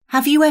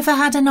Have you ever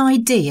had an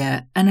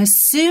idea and as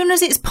soon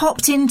as it's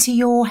popped into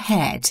your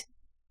head,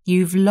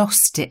 you've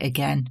lost it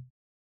again?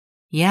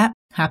 Yep,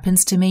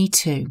 happens to me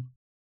too.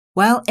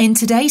 Well, in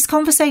today's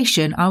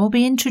conversation, I will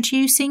be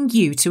introducing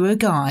you to a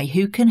guy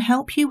who can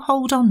help you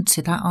hold on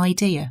to that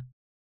idea.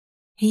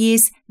 He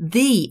is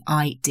the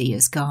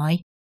ideas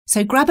guy.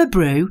 So grab a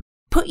brew,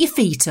 put your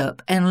feet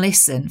up and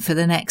listen for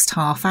the next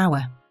half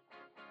hour.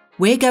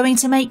 We're going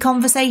to make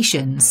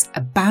conversations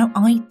about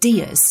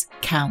ideas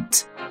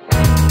count.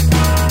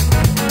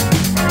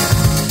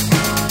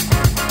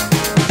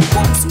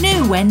 What's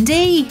new,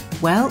 Wendy?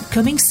 Well,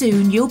 coming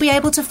soon, you'll be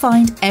able to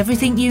find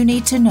everything you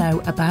need to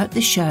know about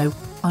the show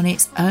on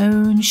its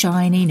own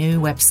shiny new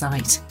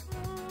website.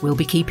 We'll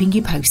be keeping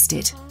you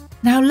posted.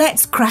 Now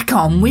let's crack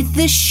on with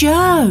the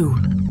show.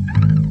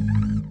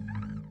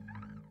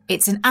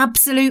 It's an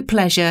absolute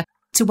pleasure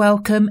to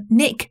welcome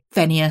Nick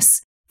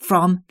Venius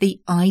from the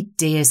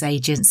Ideas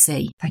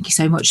Agency. Thank you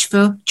so much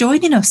for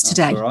joining us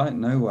today. That's all right,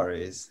 no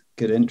worries.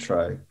 Good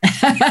intro.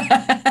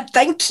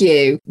 Thank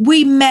you.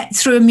 We met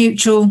through a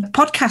mutual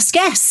podcast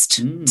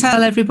guest.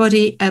 Tell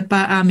everybody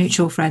about our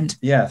mutual friend.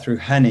 Yeah, through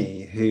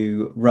Henny,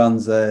 who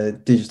runs a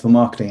digital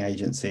marketing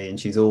agency, and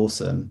she's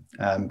awesome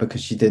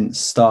because she didn't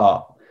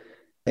start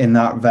in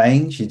that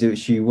vein.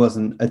 She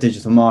wasn't a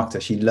digital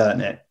marketer. She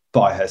learned it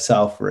by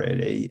herself,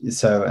 really.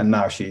 So, and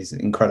now she's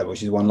incredible.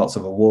 She's won lots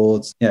of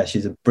awards. Yeah,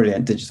 she's a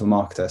brilliant digital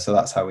marketer. So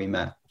that's how we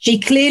met. She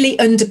clearly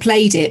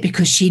underplayed it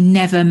because she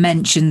never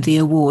mentioned the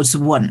awards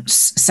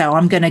once. So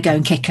I'm going to go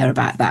and kick her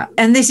about that.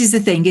 And this is the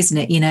thing, isn't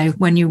it? You know,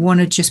 when you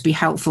want to just be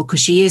helpful, because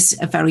she is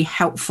a very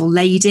helpful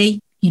lady.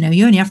 You know,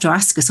 you only have to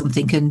ask her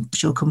something and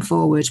she'll come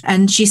forward.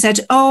 And she said,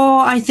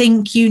 I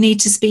think you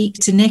need to speak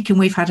to Nick. And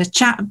we've had a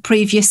chat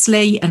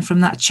previously. And from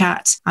that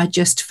chat, I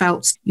just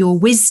felt your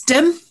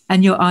wisdom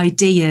and your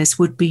ideas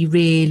would be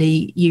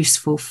really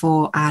useful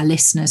for our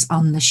listeners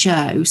on the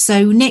show.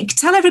 So, Nick,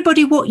 tell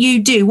everybody what you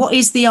do. What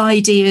is the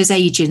Ideas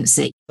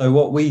Agency? So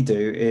what we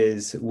do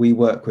is we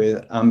work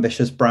with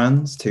ambitious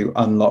brands to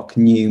unlock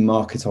new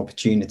market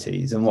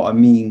opportunities. And what I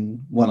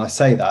mean when I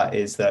say that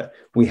is that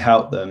we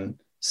help them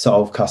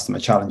solve customer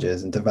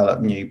challenges and develop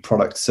new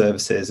product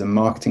services and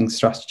marketing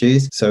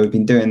strategies. So we've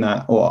been doing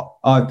that, or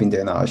I've been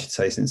doing that, I should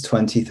say, since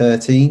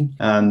 2013.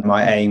 And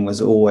my aim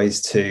was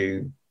always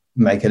to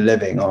make a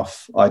living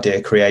off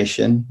idea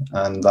creation.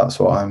 And that's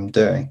what I'm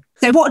doing.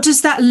 So what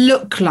does that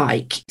look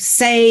like?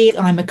 Say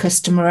I'm a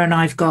customer and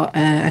I've got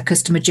a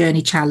customer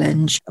journey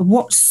challenge.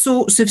 What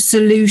sorts of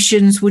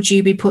solutions would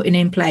you be putting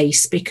in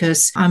place?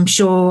 Because I'm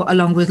sure,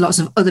 along with lots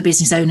of other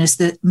business owners,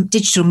 that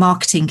digital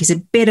marketing is a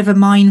bit of a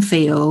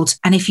minefield.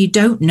 And if you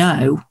don't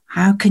know,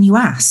 how can you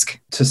ask?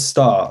 To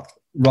start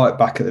right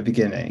back at the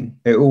beginning,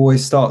 it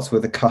always starts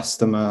with a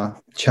customer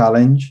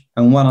challenge.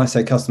 And when I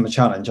say customer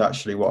challenge,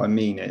 actually what I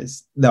mean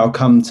is they'll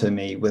come to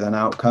me with an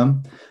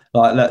outcome.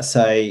 Like, let's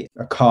say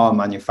a car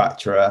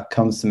manufacturer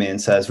comes to me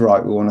and says,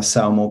 right, we want to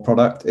sell more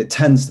product. It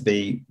tends to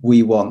be,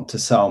 we want to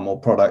sell more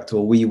product,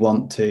 or we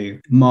want to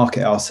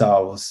market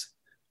ourselves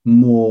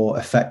more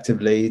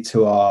effectively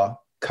to our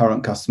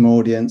current customer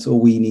audience, or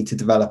we need to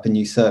develop a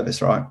new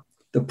service, right?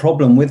 The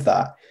problem with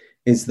that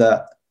is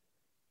that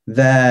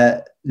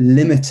they're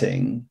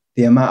limiting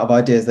the amount of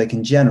ideas they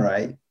can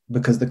generate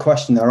because the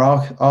question they're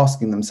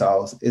asking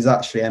themselves is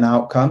actually an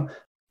outcome.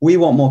 We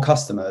want more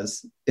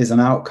customers is an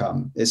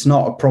outcome. It's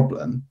not a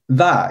problem.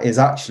 That is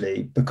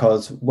actually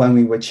because when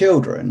we were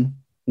children,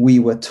 we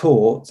were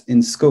taught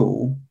in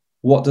school,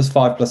 what does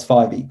 5 +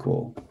 5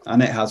 equal?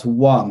 And it has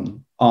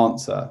one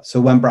answer.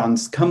 So when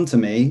brands come to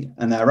me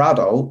and they're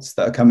adults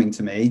that are coming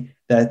to me,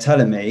 they're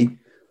telling me,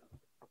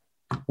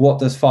 what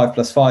does 5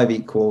 + 5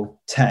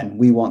 equal? 10.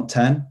 We want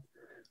 10.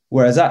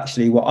 Whereas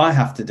actually what I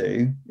have to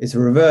do is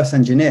reverse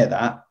engineer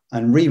that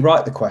and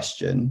rewrite the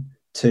question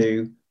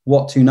to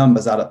what two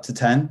numbers add up to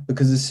 10?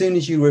 Because as soon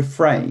as you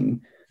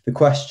reframe the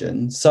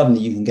question,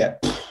 suddenly you can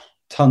get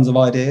tons of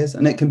ideas,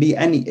 and it can be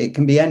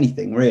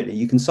anything really.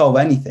 You can solve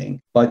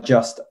anything by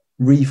just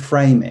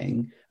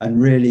reframing and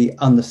really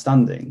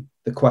understanding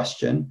the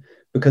question,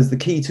 because the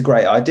key to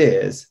great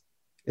ideas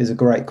is a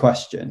great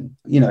question.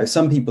 You know,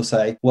 some people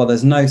say, well,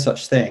 there's no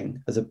such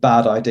thing as a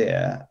bad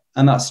idea,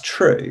 and that's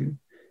true.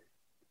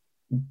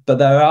 But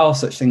there are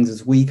such things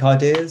as weak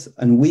ideas,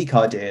 and weak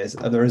ideas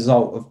are the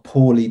result of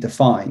poorly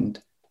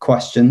defined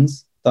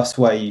questions. That's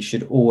where you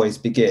should always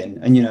begin.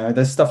 And, you know,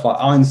 there's stuff like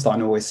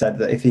Einstein always said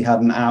that if he had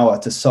an hour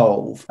to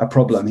solve a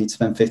problem, he'd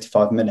spend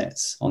 55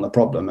 minutes on the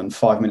problem and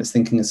 5 minutes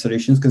thinking of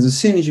solutions. Because as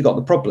soon as you got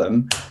the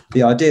problem,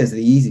 the idea is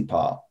the easy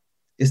part.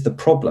 It's the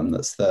problem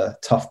that's the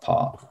tough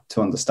part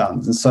to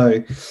understand. And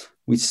so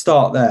we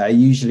start there,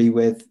 usually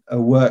with a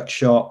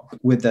workshop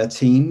with their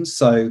teams.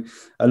 So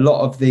a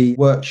lot of the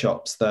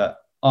workshops that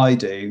I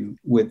do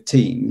with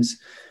teams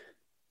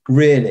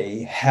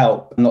really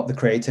help unlock the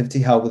creativity,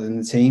 help within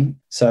the team.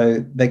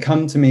 So they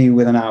come to me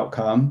with an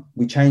outcome,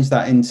 we change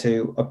that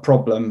into a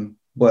problem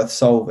worth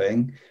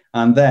solving,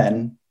 and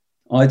then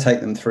I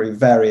take them through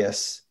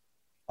various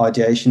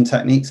ideation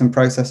techniques and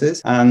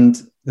processes. And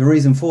the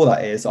reason for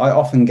that is I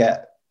often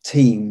get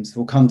teams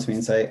will come to me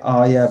and say,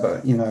 oh yeah,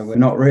 but we're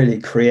not really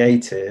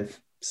creative,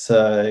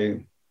 so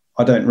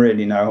I don't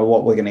really know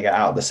what we're going to get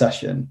out of the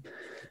session.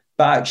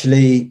 But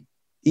actually,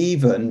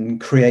 even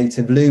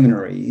creative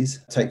luminaries,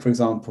 take for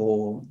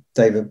example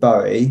David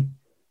Bowie,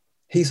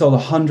 he sold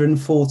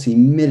 140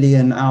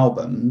 million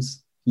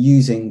albums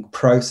using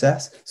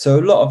process. So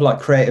a lot of like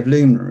creative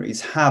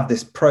luminaries have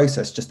this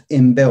process just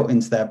inbuilt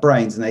into their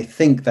brains, and they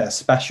think they're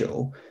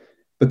special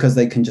because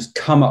they can just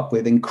come up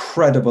with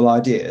incredible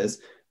ideas,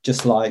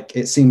 just like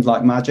it seems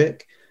like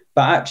magic.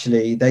 But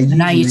actually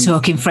now you're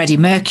talking Freddie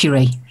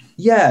Mercury.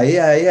 Yeah,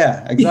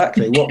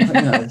 exactly.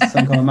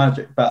 Some kind of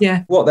magic. But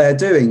what they're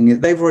doing is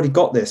they've already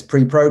got this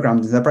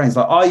pre-programmed in their brains.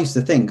 Like, I used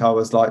to think I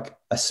was like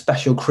a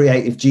special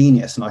creative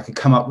genius and I could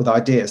come up with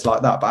ideas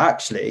like that. But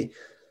actually,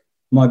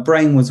 my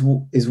brain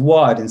is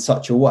wired in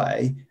such a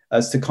way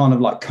as to kind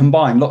of like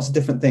combine lots of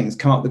different things,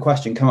 come up with the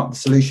question, come up with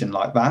the solution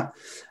like that.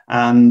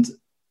 And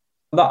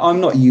that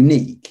I'm not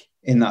unique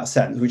in that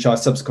sense, which I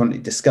subsequently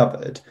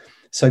discovered.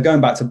 So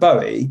going back to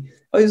Bowie,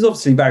 he was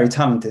obviously very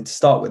talented to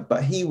start with,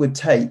 but he would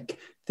take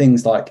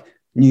things like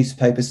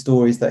newspaper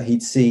stories that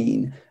he'd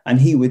seen, and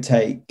he would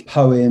take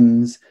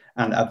poems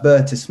and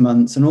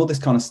advertisements and all this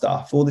kind of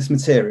stuff, all this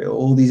material,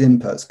 all these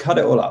inputs, cut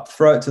it all up,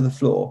 throw it to the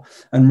floor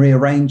and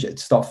rearrange it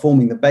to start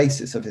forming the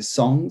basis of his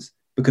songs.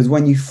 Because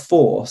when you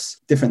force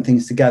different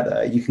things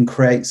together, you can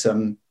create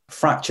some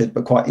fractured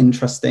but quite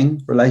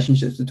interesting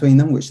relationships between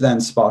them, which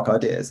then spark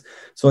ideas.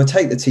 So I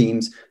take the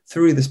teams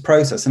through this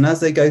process, and as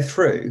they go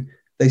through,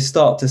 they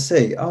start to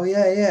see, oh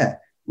yeah,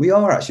 we're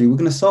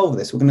going to solve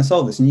this.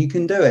 And you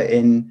can do it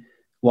in,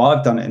 well,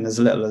 I've done it in as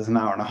little as an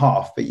hour and a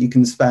half, but you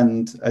can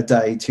spend a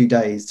day, 2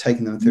 days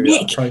taking them through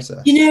that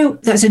process.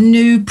 That's a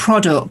new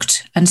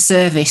product and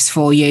service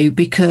for you,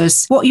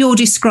 because what you're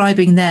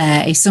describing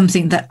there is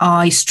something that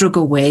I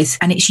struggle with,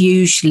 and it's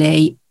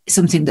usually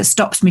something that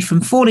stops me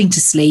from falling to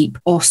sleep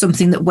or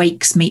something that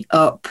wakes me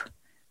up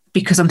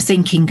because I'm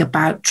thinking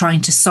about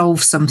trying to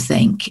solve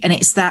something. And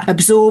it's that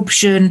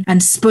absorption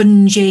and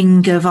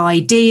sponging of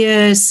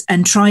ideas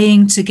and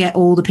trying to get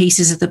all the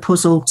pieces of the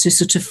puzzle to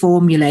sort of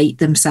formulate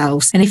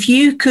themselves. And if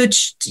you could,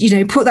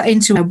 put that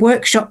into a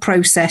workshop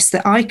process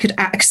that I could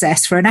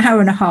access for an hour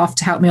and a half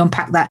to help me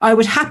unpack that, I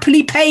would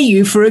happily pay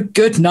you for a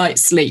good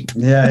night's sleep.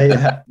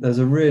 Yeah. There's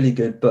a really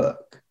good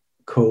book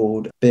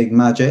called Big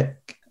Magic.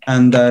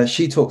 And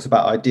she talks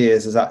about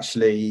ideas as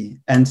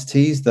actually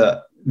entities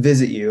that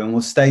visit you and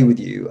will stay with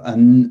you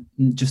and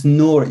just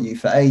gnaw at you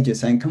for ages,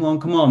 saying, come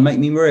on, make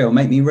me real.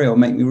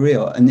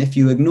 And if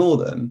you ignore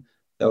them,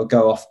 they'll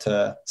go off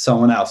to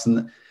someone else.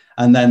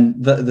 And then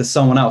the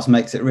someone else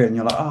makes it real. And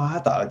you're like, oh, I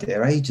had that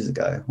idea ages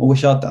ago. I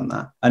wish I'd done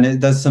that. And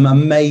there's some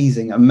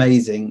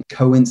amazing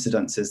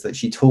coincidences that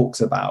she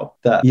talks about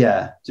that,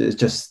 it's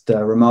just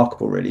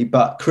remarkable, really.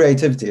 But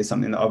creativity is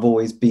something that I've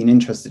always been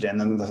interested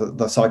in, and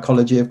the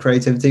psychology of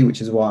creativity,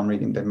 which is why I'm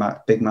reading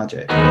Big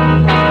Magic.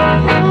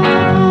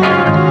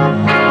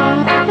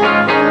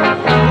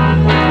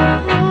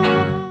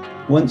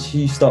 Once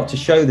you start to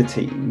show the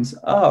teams,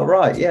 oh,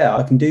 right, yeah,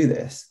 I can do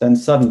this, then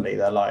suddenly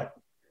they're like,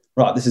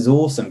 right, this is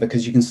awesome,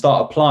 because you can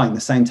start applying the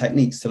same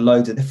techniques to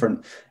loads of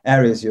different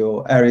areas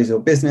of your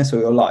business or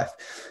your life.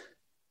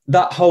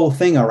 That whole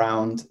thing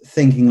around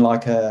thinking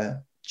like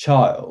a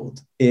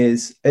child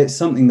it's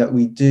something that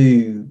we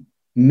do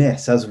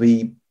miss as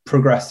we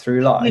progress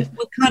through life.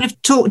 We're kind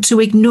of taught to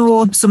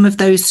ignore some of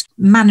those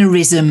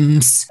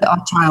mannerisms that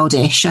are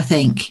childish, I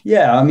think.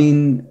 Yeah, I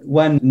mean,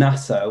 when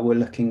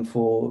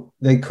NASA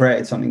they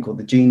created something called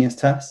the Genius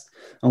Test.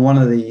 And one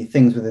of the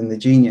things within the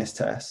Genius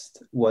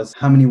Test was,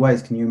 how many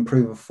ways can you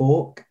improve a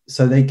fork?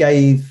 So they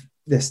gave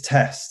this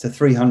test to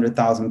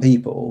 300,000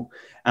 people,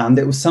 and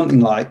it was something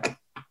like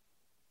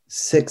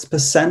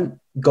 6%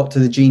 got to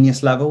the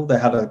genius level. They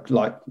had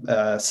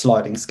a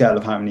sliding scale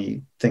of how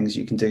many things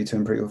you can do to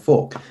improve a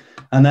fork.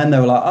 And then they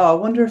were like, oh, I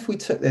wonder if we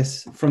took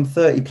this from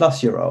 30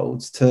 plus year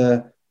olds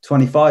to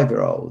 25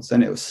 year olds,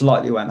 and it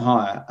slightly went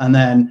higher. And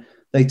then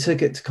they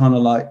took it to kind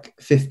of like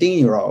 15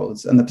 year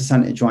olds, and the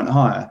percentage went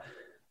higher.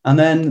 And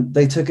then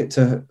they took it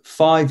to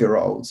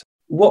 5-year-olds.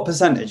 What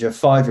percentage of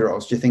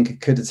 5-year-olds do you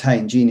think could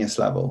attain genius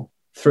level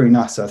through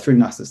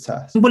NASA's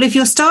test? Well, if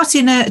you're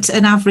starting at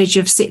an average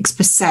of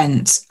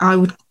 6%, I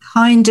would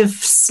kind of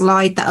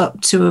slide that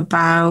up to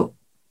about,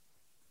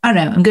 I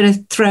don't know, I'm going to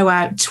throw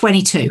out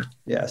 22.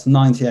 Yeah, it's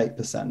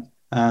 98%.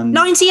 And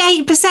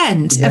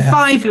 98% of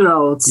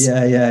 5-year-olds?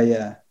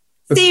 Yeah.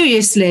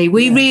 Seriously,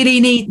 we really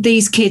need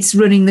these kids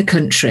running the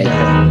country.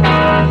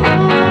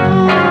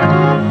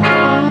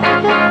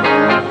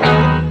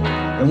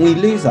 And we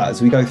lose that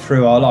as we go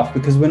through our life,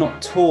 because we're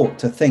not taught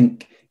to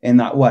think in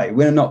that way.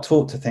 We're not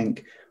taught to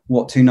think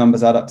what two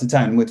numbers add up to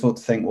 10. We're taught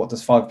to think, what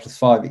does 5 plus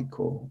 5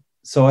 equal?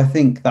 So I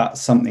think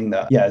that's something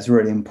that, is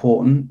really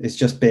important. It's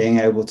just being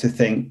able to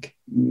think,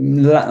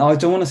 I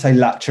don't want to say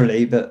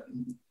laterally, but,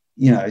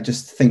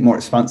 just think more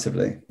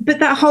expansively. But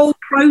that whole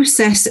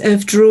process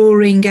of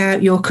drawing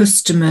out your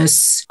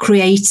customers'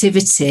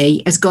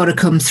 creativity has got to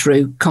come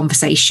through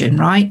conversation,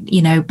 right?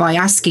 You know, by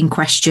asking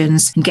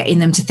questions and getting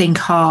them to think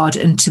hard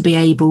and to be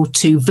able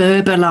to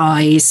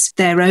verbalize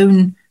their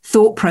own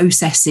thought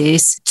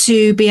processes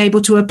to be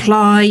able to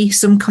apply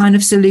some kind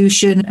of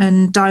solution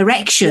and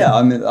direction. Yeah,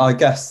 I mean, I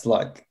guess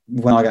like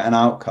when I get an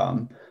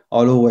outcome,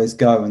 I'll always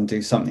go and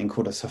do something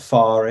called a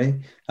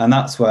safari. And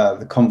that's where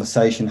the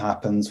conversation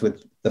happens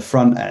with the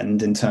front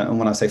end. And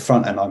when I say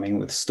front end, I mean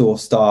with store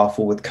staff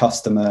or with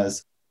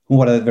customers,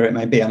 whatever it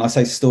may be. And I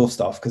say store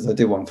staff because I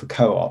do one for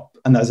Co-op.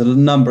 And there's a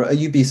number,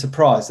 you'd be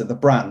surprised at the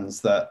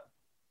brands that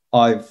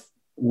I've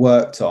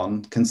worked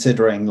on,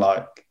 considering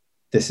like,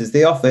 this is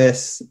The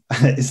Office,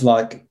 and it's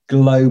like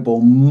global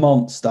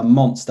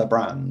monster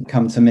brand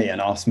come to me and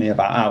ask me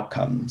about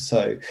outcomes.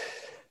 So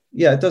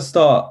yeah, it does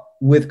start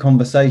with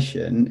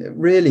conversation. It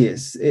really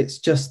it's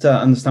just to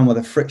understand where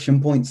the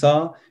friction points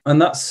are.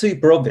 And that's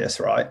super obvious,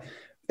 right?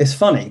 It's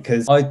funny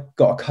because I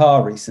got a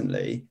car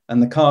recently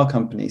and the car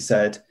company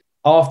said,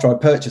 after I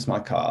purchased my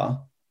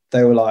car,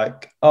 they were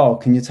like, oh,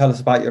 can you tell us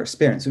about your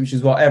experience? Which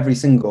is what every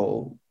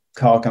single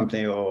car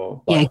company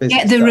or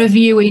get the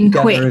review in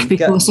quick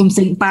before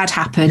something bad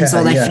happens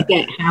or they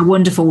forget how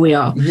wonderful we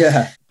are.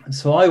 Yeah.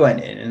 So I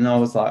went in and I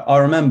was like, I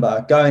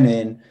remember going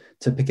in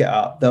to pick it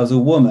up. There was a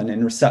woman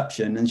in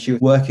reception and she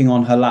was working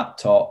on her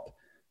laptop,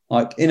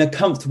 like in a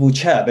comfortable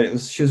chair, but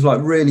she was like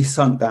really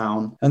sunk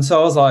down. And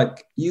so I was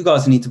like, you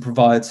guys need to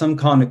provide some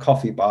kind of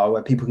coffee bar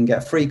where people can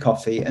get free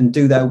coffee and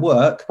do their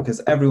work,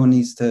 because everyone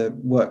needs to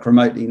work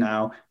remotely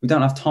now. We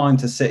don't have time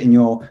to sit in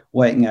your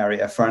waiting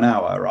area for an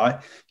hour, right?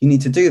 You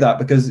need to do that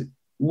because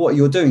what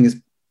you're doing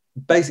is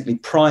basically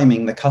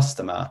priming the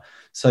customer.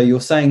 So you're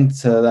saying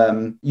to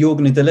them, you're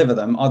going to deliver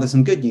them either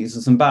some good news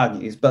or some bad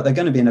news, but they're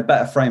going to be in a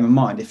better frame of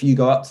mind if you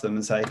go up to them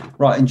and say,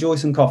 right, enjoy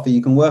some coffee.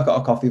 You can work at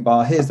a coffee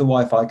bar. Here's the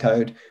Wi-Fi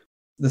code.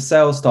 The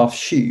sales staff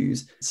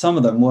shoes, some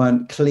of them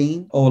weren't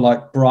clean or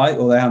like bright,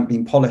 or they haven't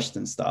been polished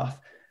and stuff.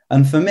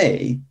 And for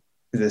me,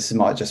 this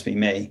might just be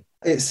me,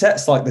 it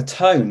sets like the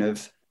tone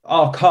of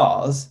our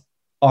cars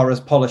are as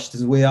polished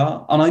as we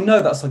are. And I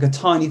know that's like a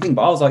tiny thing,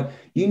 but I was like,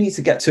 you need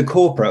to get to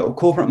corporate or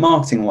corporate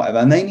marketing or whatever,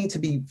 and they need to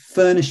be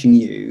furnishing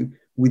you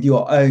with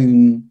your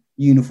own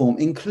uniform,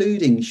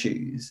 including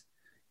shoes.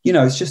 You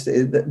know, it's just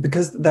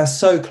because they're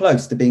so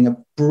close to being a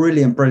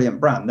brilliant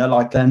brand.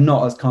 They're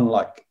not as kind of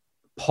like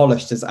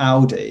polished as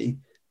Audi.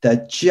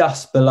 They're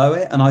just below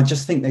it. And I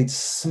just think they'd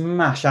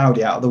smash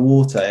Audi out of the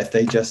water if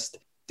they just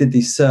did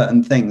these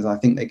certain things. I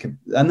think they could,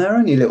 and they're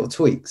only little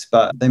tweaks,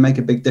 but they make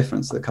a big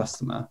difference to the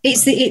customer.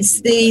 It's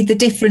the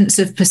difference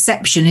of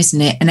perception,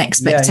 isn't it? And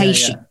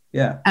expectation.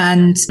 Yeah.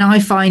 And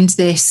I find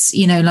this,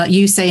 you know, like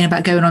you saying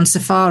about going on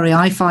safari,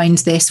 I find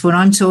this when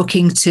I'm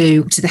talking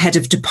to the head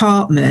of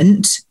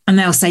department and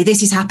they'll say,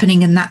 this is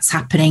happening and that's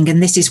happening.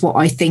 And this is what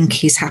I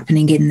think is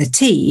happening in the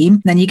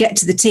team. Then you get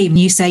to the team and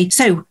you say,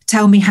 so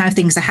tell me how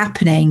things are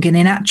happening. And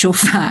in actual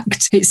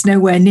fact, it's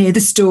nowhere near the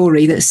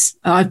story that's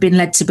I've been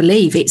led to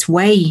believe. It's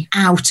way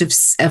out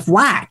of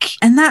whack.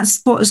 And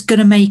that's what's going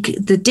to make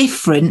the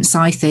difference,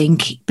 I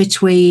think,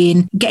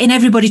 between getting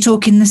everybody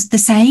talking the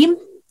same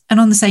and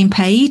on the same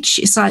page.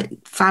 It's like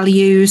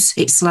values.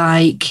 It's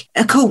like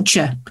a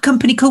culture,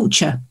 company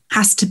culture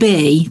has to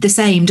be the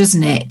same,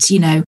 doesn't it? You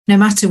know, no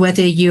matter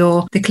whether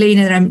you're the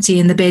cleaner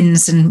emptying the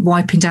bins and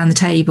wiping down the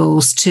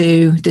tables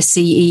to the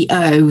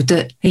CEO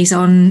that is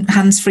on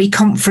hands-free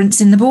conference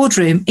in the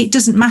boardroom, it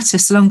doesn't matter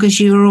so long as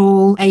you're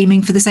all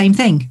aiming for the same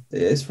thing.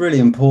 It's really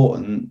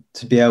important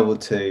to be able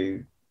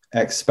to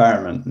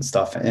experiment and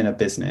stuff in a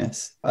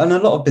business. And a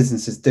lot of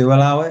businesses do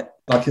allow it.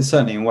 Like, it's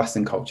certainly in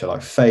Western culture,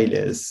 like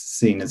failure is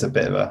seen as a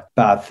bit of a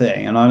bad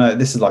thing. And I know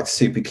this is like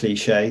super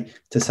cliche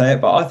to say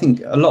it, but I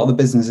think a lot of the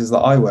businesses that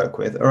I work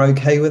with are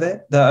okay with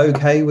it. They're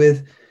okay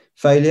with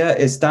failure.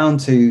 It's down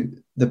to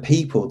the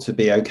people to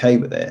be okay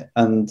with it,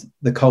 and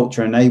the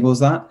culture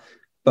enables that.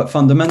 But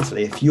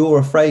fundamentally, if you're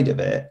afraid of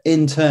it,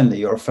 internally,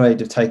 you're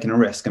afraid of taking a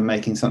risk and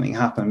making something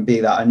happen,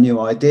 be that a new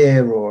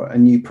idea or a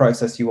new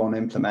process you want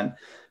to implement,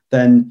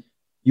 then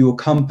your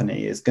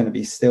company is going to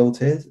be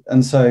stilted.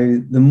 And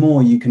so the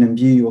more you can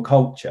imbue your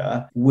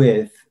culture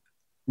with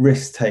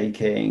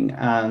risk-taking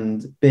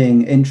and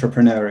being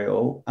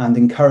entrepreneurial and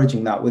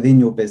encouraging that within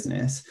your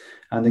business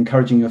and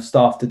encouraging your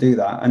staff to do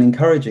that and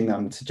encouraging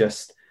them to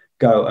just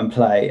go and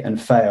play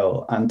and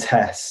fail and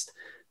test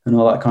and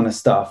all that kind of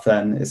stuff,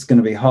 then it's going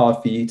to be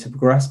hard for you to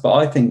progress. But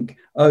I think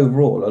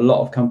overall, a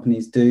lot of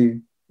companies do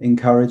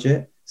encourage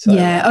it. So,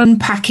 yeah,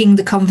 unpacking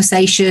the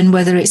conversation,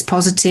 whether it's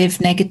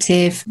positive,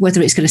 negative, whether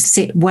it's going to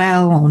sit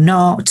well or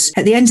not.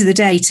 At the end of the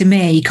day, to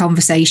me,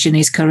 conversation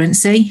is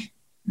currency.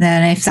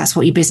 Then if that's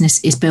what your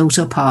business is built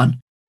up on.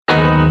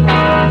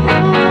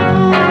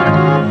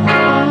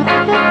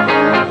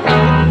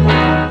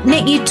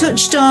 Nick, you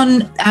touched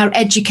on our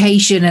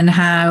education and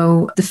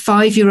how the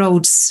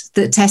 5-year-olds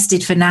that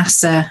tested for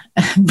NASA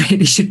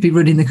really should be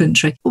running the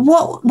country.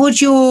 What would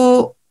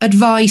your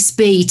advice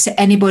be to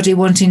anybody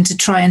wanting to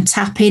try and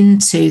tap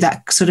into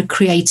that sort of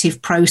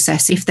creative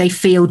process if they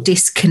feel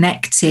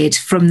disconnected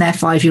from their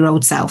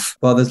 5-year-old self?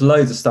 Well, there's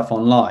loads of stuff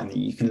online that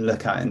you can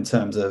look at in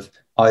terms of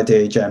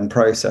idea gen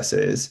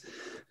processes.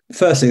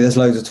 Firstly, there's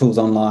loads of tools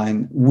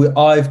online.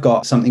 I've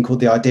got something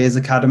called the Ideas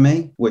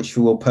Academy, which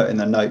we'll put in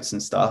the notes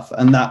and stuff.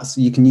 And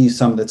you can use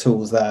some of the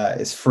tools there.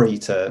 It's free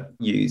to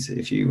use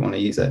if you want to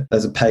use it.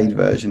 There's a paid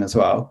version as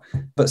well.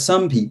 But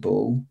some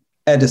people,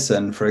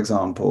 Edison, for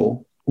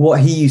example, what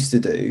he used to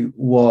do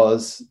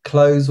was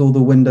close all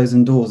the windows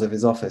and doors of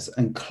his office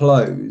and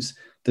close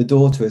the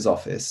door to his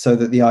office so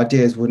that the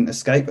ideas wouldn't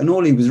escape. And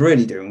all he was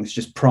really doing was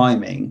just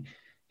priming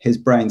his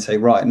brain, say,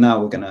 right,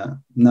 now we're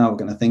gonna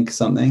think of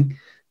something,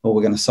 or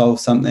we're going to solve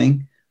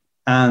something.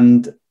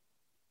 And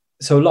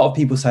so a lot of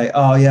people say,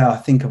 oh yeah, I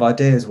think of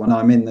ideas when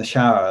I'm in the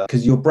shower,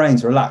 because your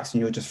brain's relaxed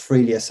and you're just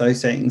freely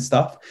associating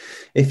stuff.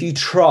 If you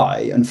try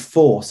and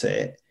force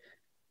it,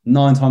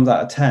 9 times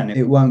out of 10,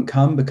 it won't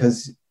come,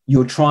 because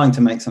you're trying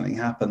to make something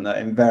happen that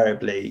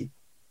invariably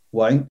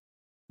won't.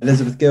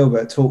 Elizabeth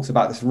Gilbert talks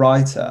about this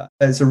writer.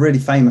 It's a really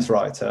famous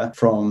writer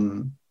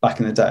from back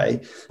in the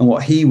day. And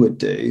what he would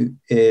do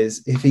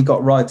is, if he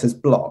got writer's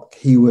block,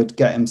 he would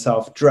get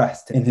himself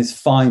dressed in his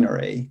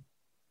finery,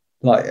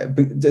 like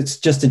it's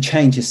just to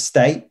change his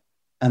state.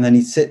 And then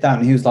he'd sit down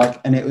and he was like,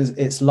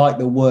 it's like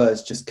the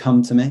words just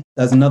come to me.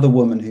 There's another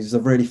woman who's a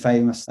really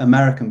famous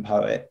American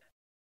poet.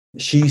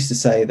 She used to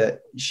say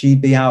that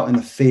she'd be out in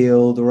the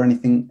field or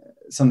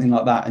something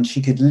like that, and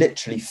she could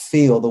literally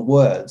feel the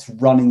words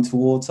running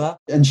towards her,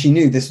 and she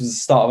knew this was the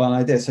start of an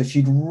idea. So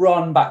she'd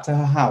run back to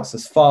her house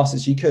as fast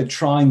as she could,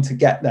 trying to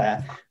get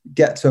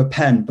to a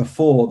pen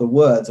before the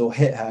words all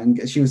hit her.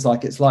 And she was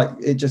like, it's like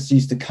it just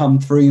used to come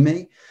through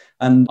me.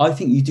 And I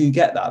think you do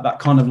get that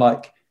kind of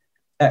like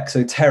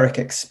exoteric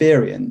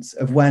experience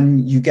of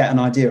when you get an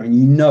idea and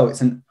you know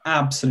it's an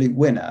absolute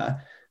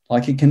winner.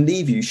 Like, it can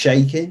leave you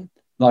shaking.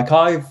 Like,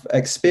 I've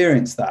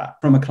experienced that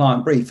from a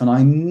client brief, and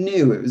I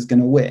knew it was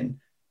going to win.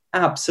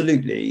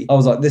 Absolutely. I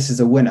was like, this is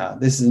a winner.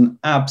 This is an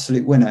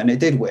absolute winner. And it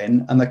did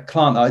win. And the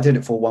client that I did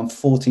it for won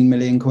 14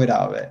 million quid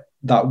out of it,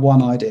 that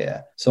one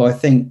idea. So I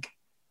think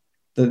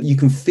that you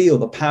can feel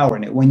the power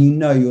in it when you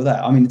know you're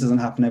there. I mean, it doesn't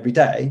happen every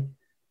day,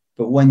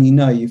 but when you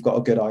know you've got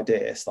a good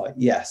idea, it's like,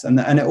 yes. And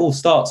it all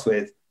starts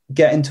with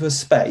get into a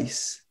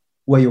space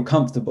where you're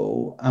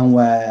comfortable and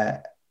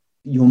where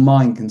your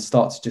mind can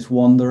start to just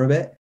wander a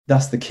bit.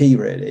 That's the key,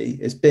 really.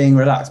 It's being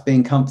relaxed,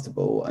 being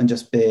comfortable, and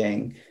just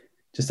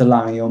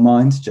allowing your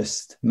mind to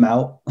just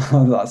melt.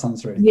 That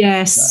sounds really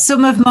yes. Good.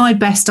 Some of my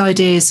best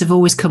ideas have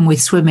always come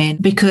with swimming,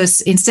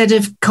 because instead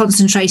of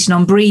concentrating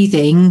on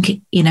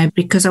breathing,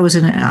 because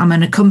I'm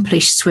an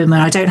accomplished swimmer,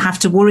 I don't have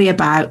to worry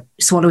about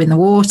swallowing the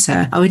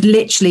water. I would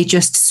literally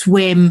just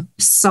swim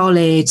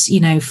solid,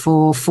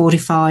 for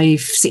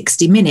 45,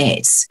 60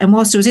 minutes. And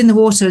whilst I was in the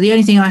water, the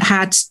only thing I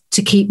had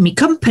to keep me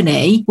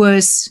company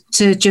was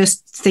to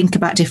just think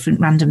about different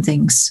random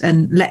things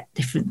and let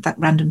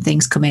random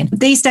things come in.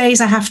 These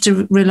days I have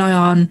to rely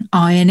on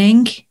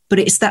ironing, but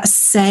it's that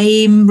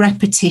same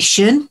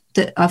repetition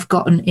that I've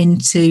gotten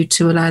into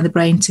to allow the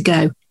brain to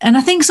go. And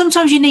I think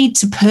sometimes you need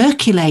to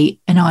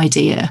percolate an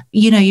idea.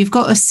 You've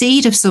got a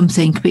seed of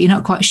something, but you're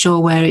not quite sure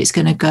where it's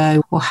going to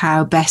go or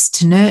how best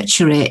to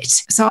nurture it.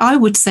 So I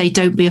would say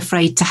don't be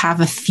afraid to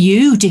have a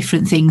few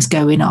different things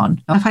going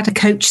on. I've had a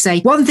coach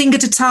say one thing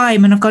at a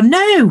time, and I've gone,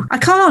 no, I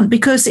can't,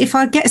 because if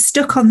I get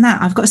stuck on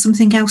that, I've got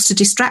something else to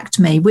distract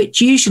me, which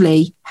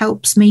usually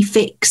helps me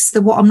fix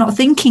what I'm not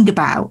thinking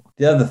about.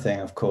 The other thing,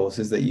 of course,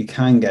 is that you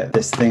can get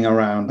this thing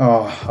around,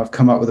 I've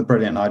come up with a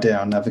brilliant idea,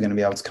 I'm never going to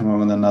be able to come up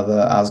with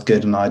another as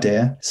good an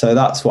idea. So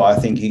that's why I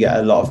think you get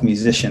a lot of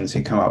musicians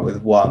who come up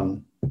with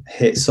one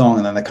hit song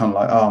and then they're kind of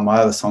like, my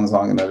other songs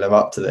aren't going to live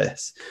up to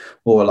this.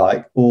 Or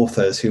like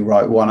authors who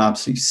write one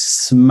absolute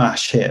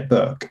smash hit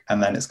book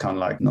and then it's kind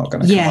of like not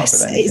going to come up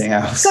with anything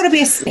else.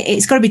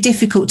 It's got to be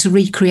difficult to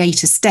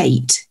recreate a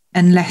state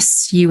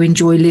unless you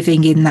enjoy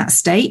living in that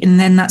state. And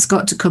then that's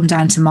got to come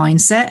down to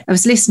mindset. I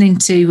was listening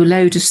to a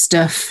load of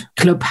stuff,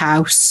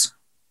 Clubhouse,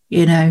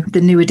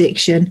 the new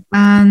addiction.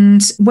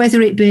 And whether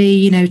it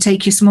be,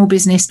 take your small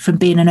business from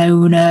being an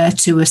owner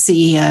to a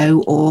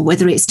CEO, or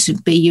whether it's to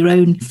be your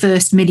own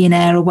first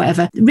millionaire or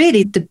whatever,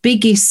 really the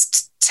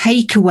biggest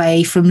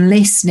takeaway from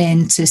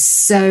listening to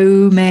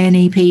so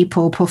many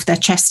people puff their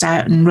chest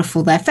out and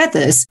ruffle their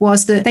feathers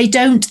was that they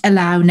don't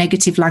allow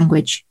negative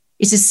language.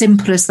 It's as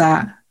simple as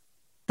that.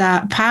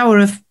 That power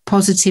of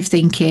positive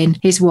thinking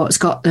is what's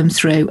got them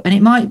through. And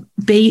it might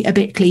be a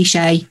bit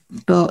cliche,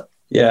 but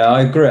yeah,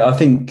 I agree. I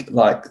think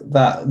like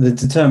that, the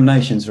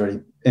determination is really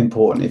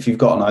important if you've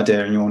got an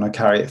idea and you want to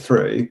carry it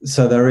through.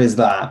 So there is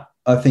that.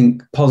 I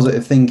think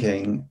positive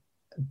thinking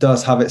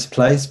does have its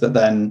place, but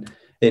then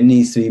it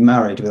needs to be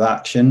married with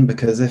action,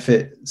 because if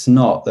it's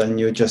not, then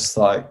you're just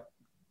like,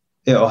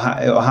 it'll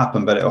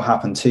happen, but it'll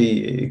happen to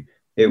you.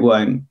 It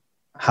won't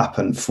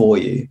happen for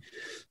you.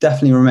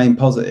 Definitely remain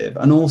positive,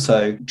 and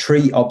also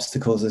treat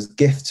obstacles as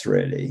gifts,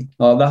 really.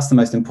 That's the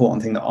most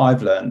important thing that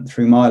I've learned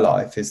through my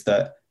life, is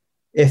that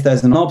if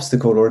there's an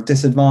obstacle or a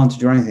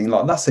disadvantage or anything,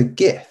 like that's a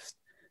gift.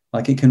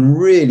 Like it can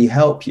really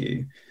help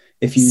you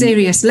if you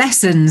serious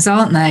lessons,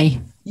 aren't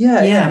they?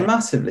 Yeah,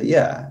 massively.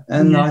 Yeah.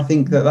 And Yeah. I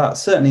think that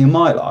that's certainly in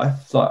my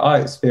life, like I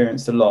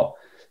experienced a lot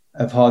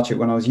of hardship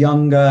when I was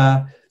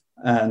younger.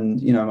 And,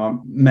 you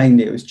know,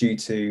 mainly it was due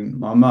to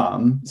my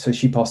mum. So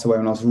she passed away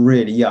when I was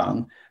really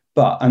young.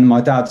 And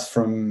my dad's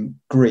from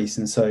Greece.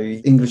 And so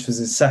English was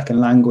his second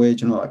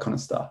language and all that kind of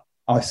stuff.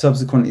 I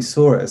subsequently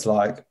saw it as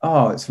like,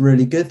 oh, it's a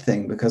really good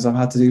thing because I've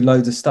had to do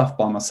loads of stuff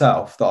by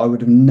myself that I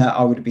would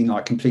have been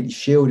like completely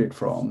shielded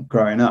from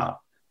growing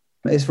up.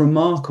 It's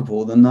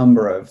remarkable the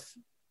number of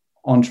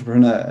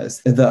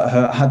entrepreneurs that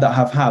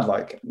have had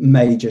like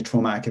major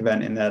traumatic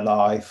event in their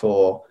life,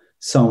 or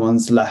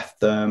someone's left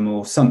them,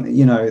 or something,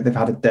 you know, they've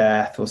had a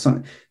death or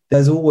something.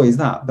 There's always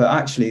that, but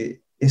actually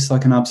it's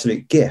like an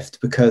absolute gift,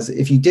 because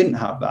if you didn't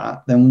have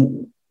that,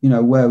 then, you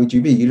know, where would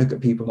you be? You look at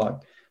people like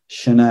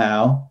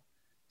Chanel,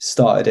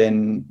 I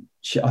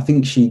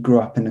think she grew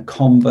up in a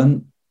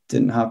convent,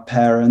 didn't have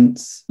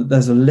parents.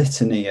 There's a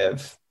litany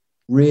of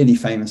really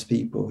famous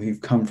people who've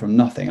come from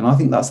nothing. And I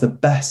think that's the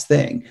best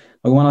thing.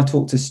 Like when I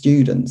talk to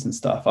students and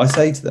stuff, I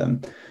say to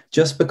them,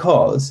 just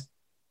because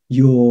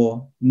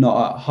you're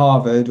not at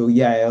Harvard or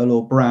Yale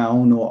or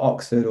Brown or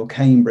Oxford or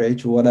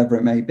Cambridge or whatever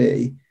it may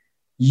be,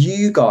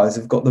 you guys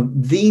have got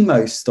the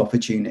most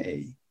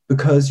opportunity,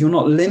 because you're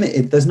not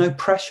limited. There's no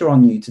pressure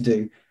on you to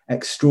do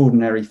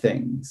extraordinary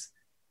things.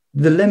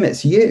 The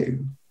limit's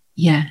you.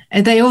 Yeah.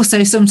 And they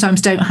also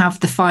sometimes don't have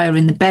the fire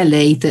in the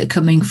belly that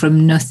coming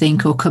from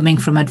nothing or coming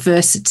from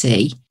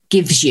adversity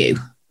gives you.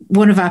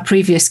 One of our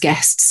previous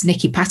guests,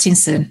 Nikki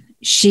Pattinson,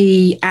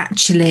 she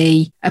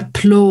actually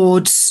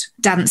applauds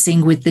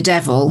Dancing with the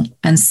Devil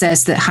and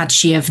says that had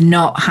she have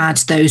not had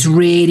those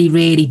really,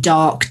 really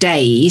dark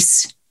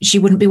days, she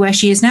wouldn't be where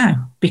she is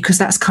now, because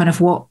that's kind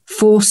of what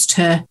forced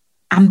her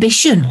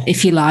ambition,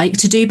 if you like,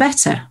 to do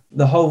better.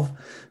 The whole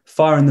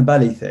fire in the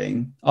belly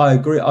thing, I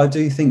agree. I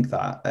do think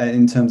that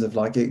in terms of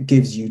like it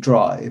gives you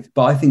drive,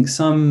 but I think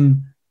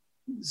some,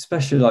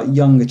 especially like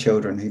younger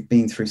children who've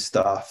been through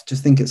stuff,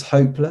 just think it's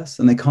hopeless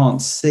and they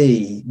can't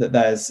see that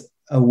there's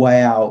a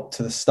way out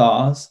to the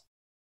stars.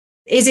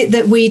 Is it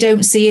that we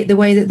don't see it the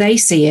way that they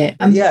see it?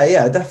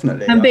 Yeah,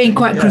 definitely. And being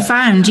quite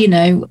profound, you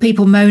know,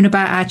 people moan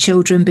about our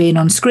children being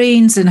on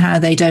screens and how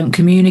they don't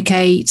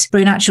communicate.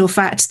 But in actual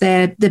fact,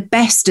 they're the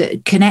best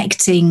at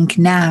connecting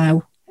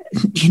now,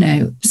 you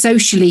know,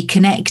 socially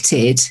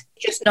connected,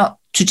 just not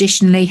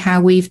traditionally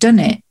how we've done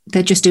it.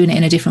 They're just doing it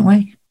in a different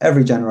way.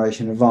 Every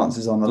generation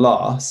advances on the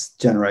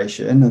last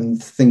generation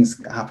and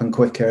things happen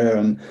quicker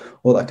and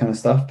all that kind of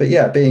stuff. But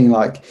yeah, being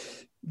like,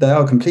 they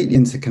are completely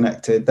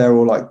interconnected. They're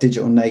all like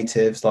digital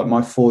natives. Like my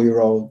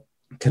 4-year-old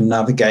can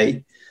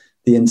navigate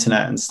the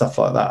internet and stuff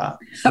like that.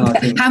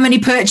 How many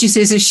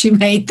purchases has she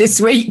made this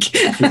week?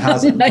 She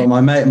hasn't. Well,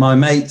 my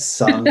mate's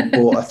son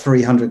bought a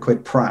 300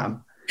 quid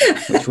pram,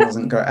 which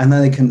wasn't great. And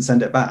then they couldn't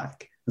send it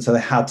back. And so they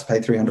had to pay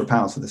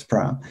 £300 for this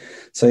pram.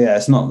 So yeah,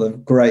 it's not the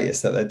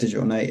greatest that they're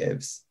digital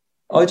natives.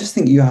 I just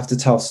think you have to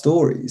tell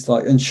stories,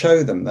 like, and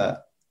show them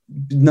that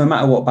no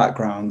matter what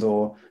background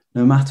or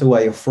no matter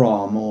where you're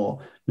from or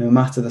no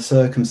matter the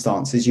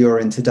circumstances you're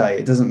in today,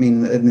 it doesn't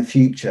mean that in the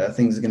future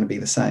things are going to be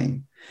the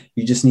same.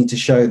 You just need to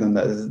show them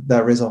that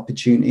there is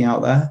opportunity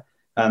out there.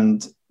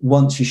 And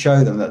once you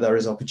show them that there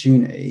is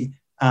opportunity,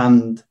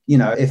 and, you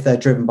know, if they're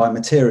driven by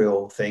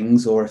material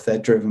things, or if they're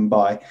driven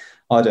by,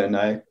 I don't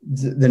know,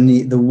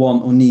 the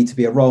want or need to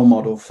be a role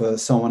model for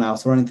someone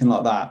else or anything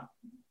like that,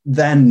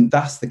 then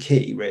that's the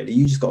key, really.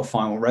 You just got to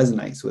find what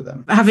resonates with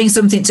them. Having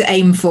something to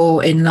aim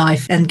for in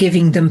life and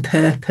giving them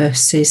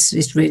purpose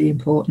is really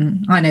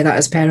important. I know that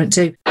as a parent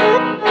too.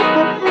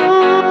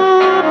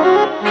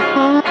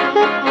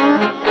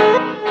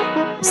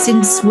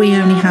 Since we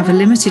only have a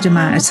limited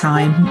amount of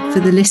time, for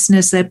the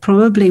listeners, they're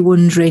probably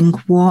wondering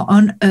what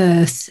on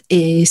earth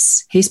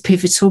is his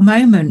pivotal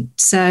moment.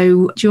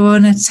 So do you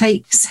want to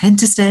take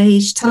centre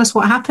stage? Tell us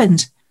what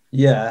happened.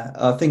 Yeah,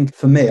 I think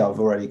for me, I've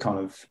already kind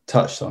of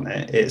touched on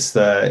it.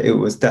 It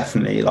was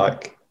definitely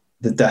like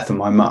the death of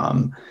my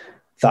mum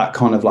that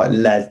kind of like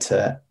led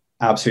to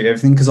absolutely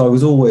everything. Because I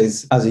was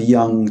always, as a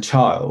young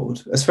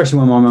child, especially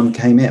when my mum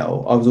came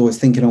ill, I was always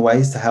thinking of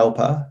ways to help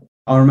her.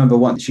 I remember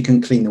once she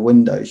couldn't clean the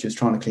windows. She was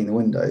trying to clean the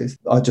windows.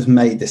 I just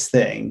made this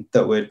thing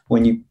that would,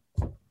 when you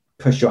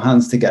push your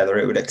hands together,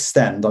 it would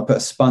extend. I put a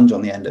sponge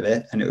on the end of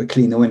it and it would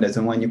clean the windows.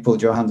 And when you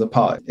pulled your hands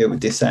apart, it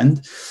would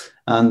descend.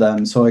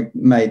 And so I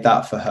made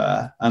that for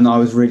her. And I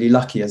was really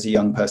lucky as a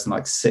young person,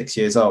 like 6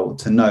 years old,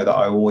 to know that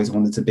I always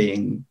wanted to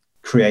be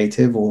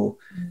creative or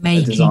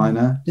making a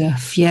designer.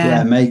 Stuff,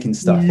 yeah, making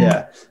stuff.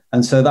 Yeah.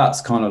 And so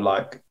that's kind of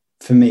like,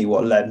 for me,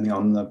 what led me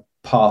on the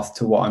path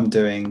to what I'm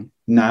doing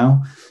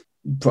now.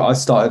 But I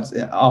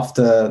started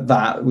after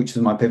that, which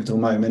was my pivotal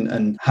moment,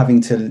 and having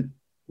to,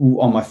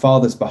 on my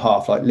father's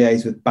behalf, like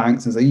liaise with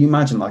banks. And so you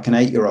imagine like an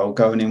 8-year-old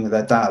going in with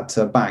their dad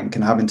to a bank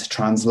and having to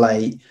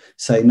translate,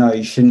 say, no,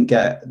 you shouldn't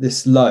get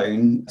this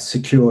loan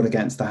secured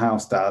against the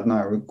house, Dad.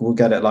 No, we'll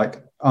get it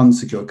like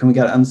unsecured. Can we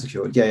get it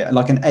unsecured? Yeah.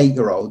 Like an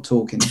 8-year-old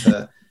talking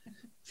to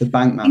the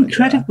bank manager.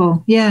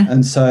 Incredible, yeah.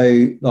 And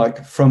so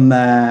like from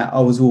there, I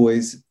was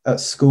always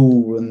at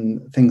school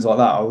and things like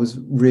that. I was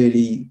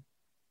really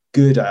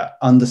good at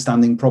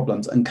understanding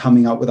problems and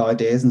coming up with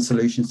ideas and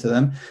solutions to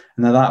them.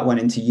 And then that went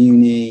into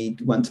uni,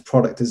 went to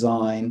product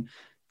design,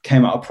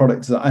 came out of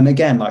product design. And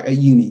again, like at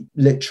uni,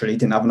 literally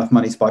didn't have enough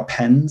money to buy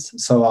pens.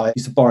 So I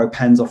used to borrow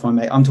pens off my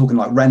mate. I'm talking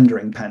like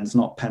rendering pens,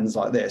 not pens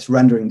like this.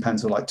 Rendering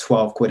pens were like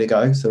 12 quid a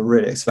go, so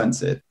really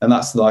expensive. And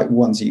that's like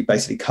ones you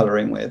basically colour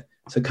in with.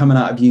 So coming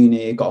out of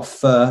uni, got a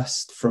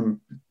first from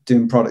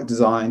doing product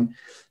design,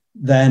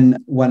 then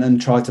went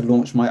and tried to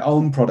launch my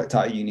own product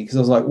out of uni because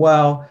I was like,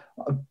 well,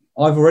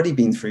 I've already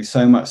been through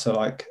so much. So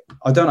like,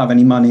 I don't have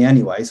any money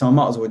anyway, so I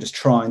might as well just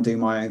try and do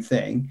my own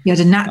thing. You had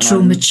a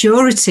natural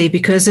maturity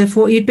because of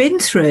what you'd been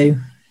through.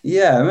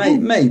 Yeah,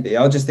 maybe.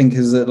 I just think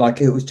is that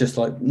like, it was just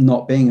like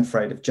not being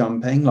afraid of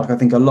jumping. Like I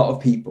think a lot of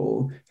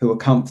people who are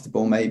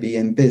comfortable maybe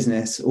in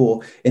business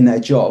or in their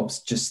jobs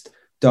just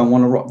don't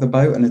want to rock the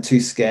boat and are too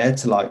scared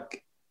to like,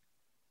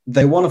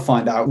 they want to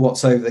find out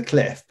what's over the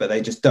cliff, but they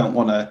just don't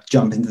want to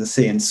jump into the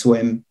sea and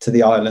swim to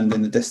the island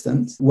in the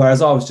distance.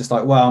 Whereas I was just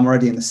like, well, I'm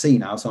already in the sea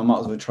now, so I might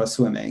as well try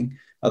swimming.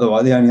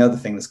 Otherwise, the only other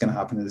thing that's going to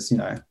happen is, you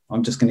know,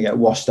 I'm just going to get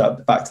washed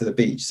up back to the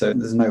beach. So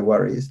there's no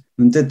worries.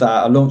 And did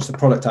that. I launched the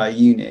product out of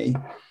uni,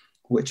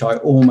 which I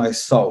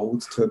almost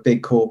sold to a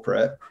big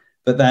corporate.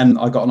 But then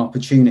I got an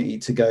opportunity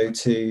to go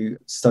to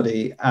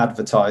study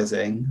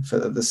advertising for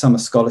the summer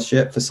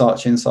scholarship for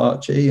Saatchi &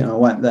 Saatchi. And I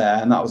went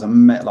there and that was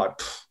unreal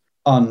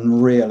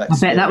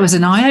experience. I bet that was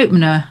an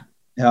eye-opener.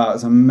 Yeah, it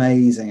was an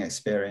amazing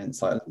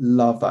experience. Like, I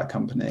love that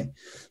company.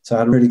 So I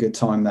had a really good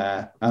time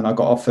there. And I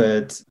got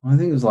offered, I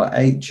think it was like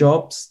 8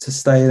 jobs to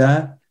stay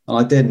there. And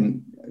I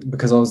didn't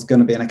because I was going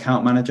to be an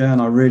account manager and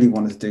I really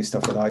wanted to do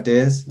stuff with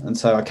ideas. And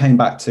so I came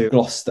back to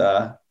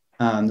Gloucester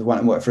and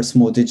went and worked for a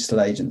small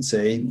digital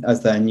agency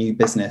as their new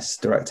business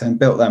director and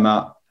built them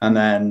up. And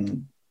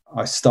then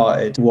I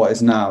started what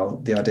is now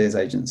the Ideas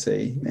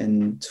Agency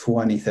in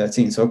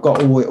 2013. So I've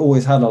got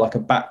always had a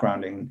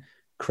background in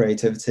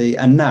creativity.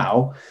 And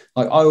now,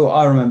 like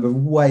I remember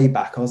way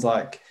back, I was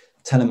like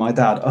telling my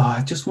dad,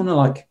 I just want to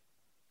like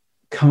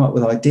come up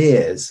with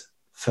ideas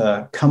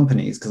for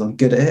companies because I'm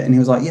good at it. And he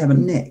was like, yeah, but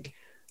Nick,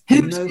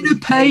 who's going to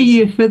pay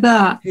you for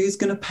that? Who's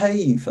going to pay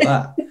you for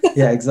that?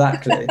 Yeah,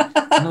 exactly. And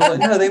I was like,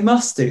 no, they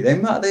must do. They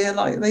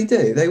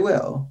do. They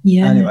will.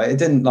 Yeah. Anyway, it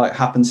didn't like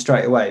happen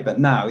straight away. But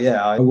now,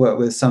 yeah, I work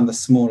with some of the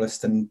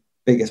smallest and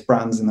biggest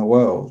brands in the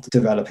world,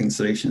 developing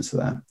solutions for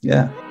them.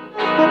 Yeah.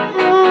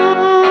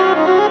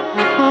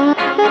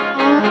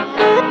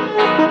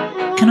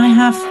 Can I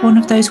have one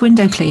of those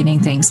window cleaning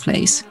things,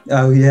 please?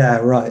 Oh, yeah,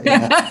 right.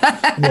 Yeah,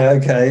 yeah,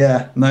 okay,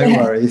 yeah, no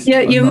worries.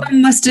 Yeah, your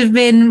mum must have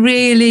been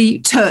really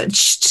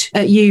touched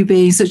at you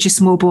being such a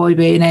small boy,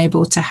 being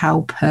able to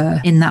help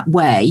her in that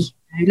way.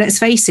 Let's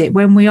face it,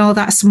 when we are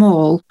that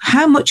small,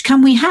 how much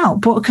can we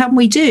help? What can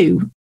we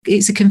do?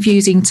 It's a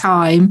confusing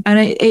time. And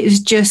it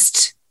was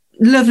just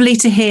lovely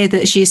to hear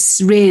that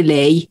she's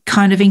really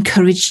kind of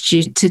encouraged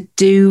you to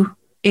do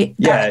it.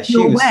 Yeah, she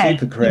was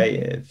super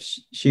creative.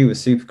 She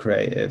was super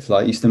creative.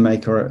 Like, used to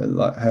make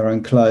her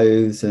own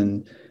clothes,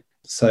 and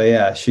so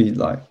yeah, she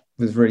like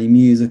was really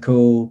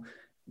musical.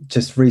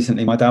 Just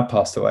recently, my dad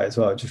passed away as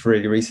well. Just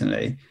really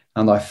recently,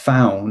 and I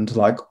found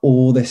like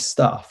all this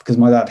stuff because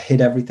my dad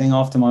hid everything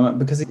after my mum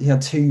because he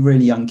had 2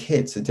 really young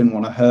kids. So didn't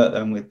want to hurt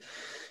them with,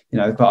 you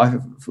know. But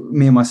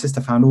me and my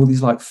sister found all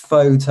these like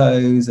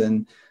photos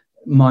and.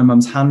 My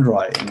mum's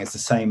handwriting is the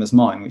same as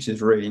mine, which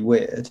is really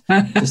weird.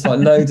 Just like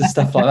loads of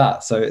stuff like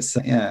that. So it's,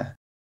 yeah.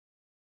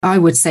 I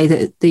would say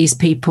that these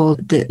people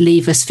that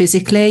leave us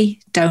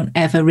physically don't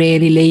ever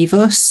really leave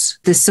us.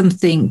 There's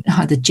something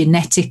either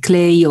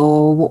genetically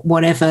or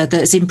whatever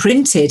that's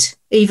imprinted,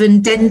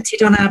 even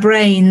dented on our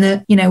brain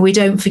that, you know, we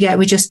don't forget.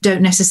 We just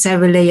don't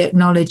necessarily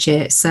acknowledge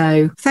it.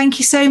 So thank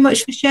you so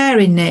much for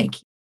sharing, Nick.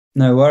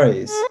 No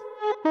worries.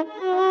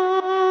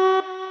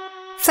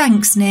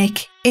 Thanks,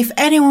 Nick. If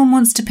anyone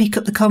wants to pick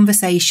up the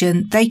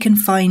conversation, they can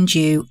find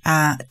you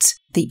at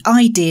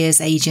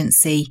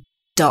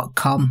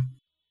theideasagency.com.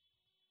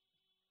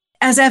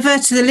 As ever,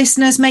 to the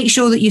listeners, make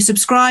sure that you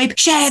subscribe,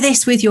 share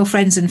this with your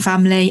friends and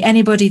family,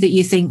 anybody that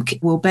you think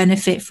will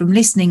benefit from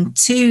listening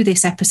to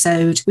this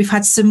episode. We've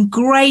had some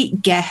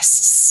great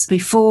guests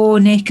before,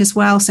 Nick, as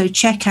well, so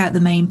check out the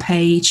main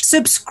page.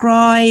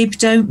 Subscribe,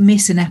 don't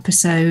miss an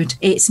episode.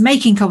 It's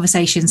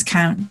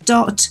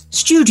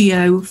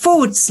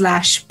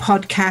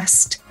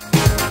makingconversationscount.studio/podcast.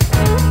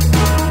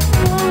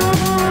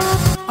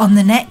 On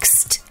the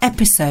next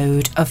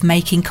episode of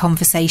Making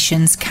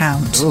Conversations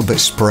Count. It's a little bit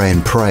spray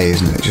and pray,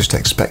 isn't it? Just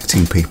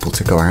expecting people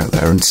to go out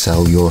there and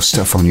sell your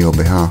stuff on your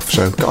behalf.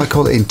 So I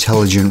call it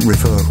intelligent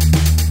referral.